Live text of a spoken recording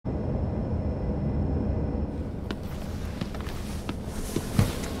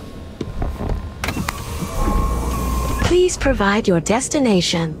Please provide your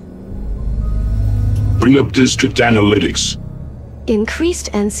destination. Bring up district analytics.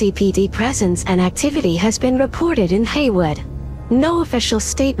 Increased NCPD presence and activity has been reported in Haywood. No official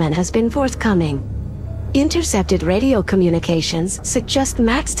statement has been forthcoming. Intercepted radio communications suggest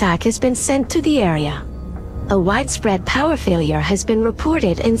MaxTac has been sent to the area. A widespread power failure has been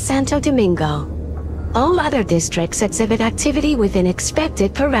reported in Santo Domingo. All other districts exhibit activity within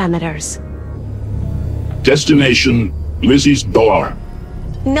expected parameters. Destination, Lizzie's bar.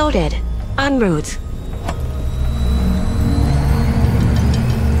 Noted. En route.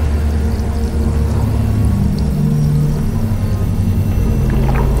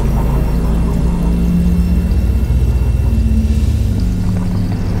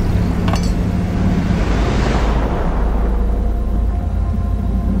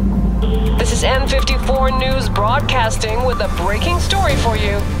 N54 News broadcasting with a breaking story for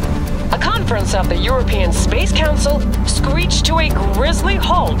you. A conference of the European Space Council screeched to a grisly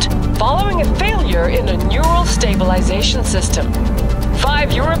halt following a failure in a neural stabilization system.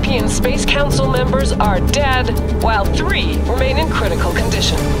 5 European Space Council members are dead, while 3 remain in critical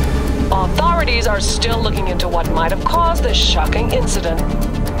condition. Authorities are still looking into what might have caused this shocking incident.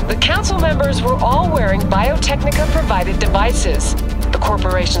 The council members were all wearing Biotechnica-provided devices. The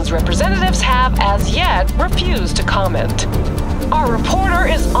corporation's representatives have, as yet, refused to comment. Our reporter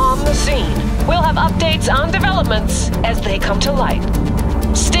is on the scene. We'll have updates on developments as they come to light.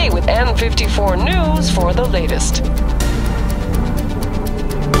 Stay with N54 News for the latest.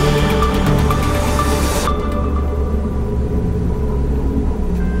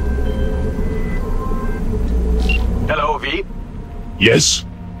 Hello, V. Yes?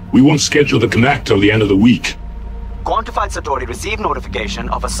 We won't schedule the connect till the end of the week. Quantified Satori received notification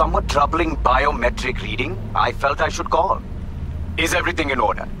of a somewhat troubling biometric reading. I felt I should call. Is everything in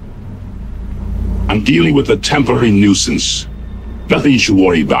order? I'm dealing with a temporary nuisance. Nothing you should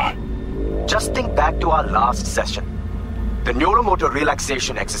worry about. Just think back to our last session. The neuromotor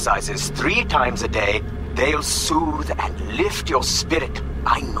relaxation exercises 3 times a day. They'll soothe and lift your spirit.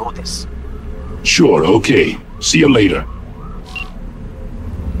 I know this. Sure, okay. See you later.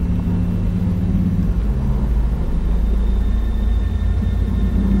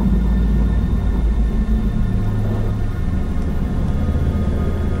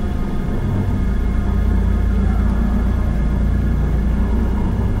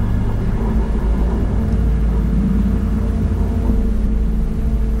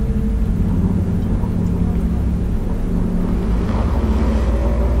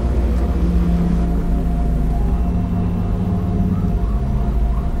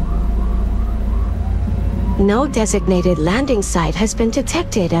 No designated landing site has been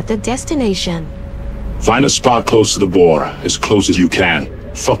detected at the destination. Find a spot close to the bore, as close as you can.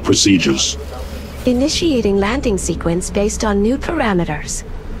 Fuck procedures. Initiating landing sequence based on new parameters.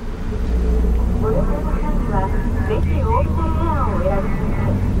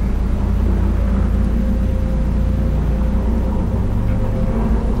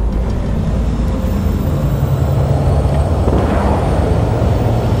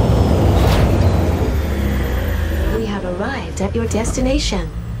 At your destination.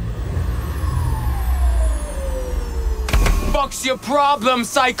 Fuck's your problem,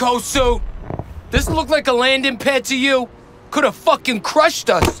 Psycho Suit? This look like a landing pad to you? Could have fucking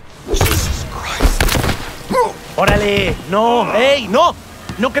crushed us. Jesus Christ. ¡Órale! ¡No! ¡Ey! ¡No!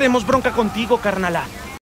 No queremos bronca contigo, carnala.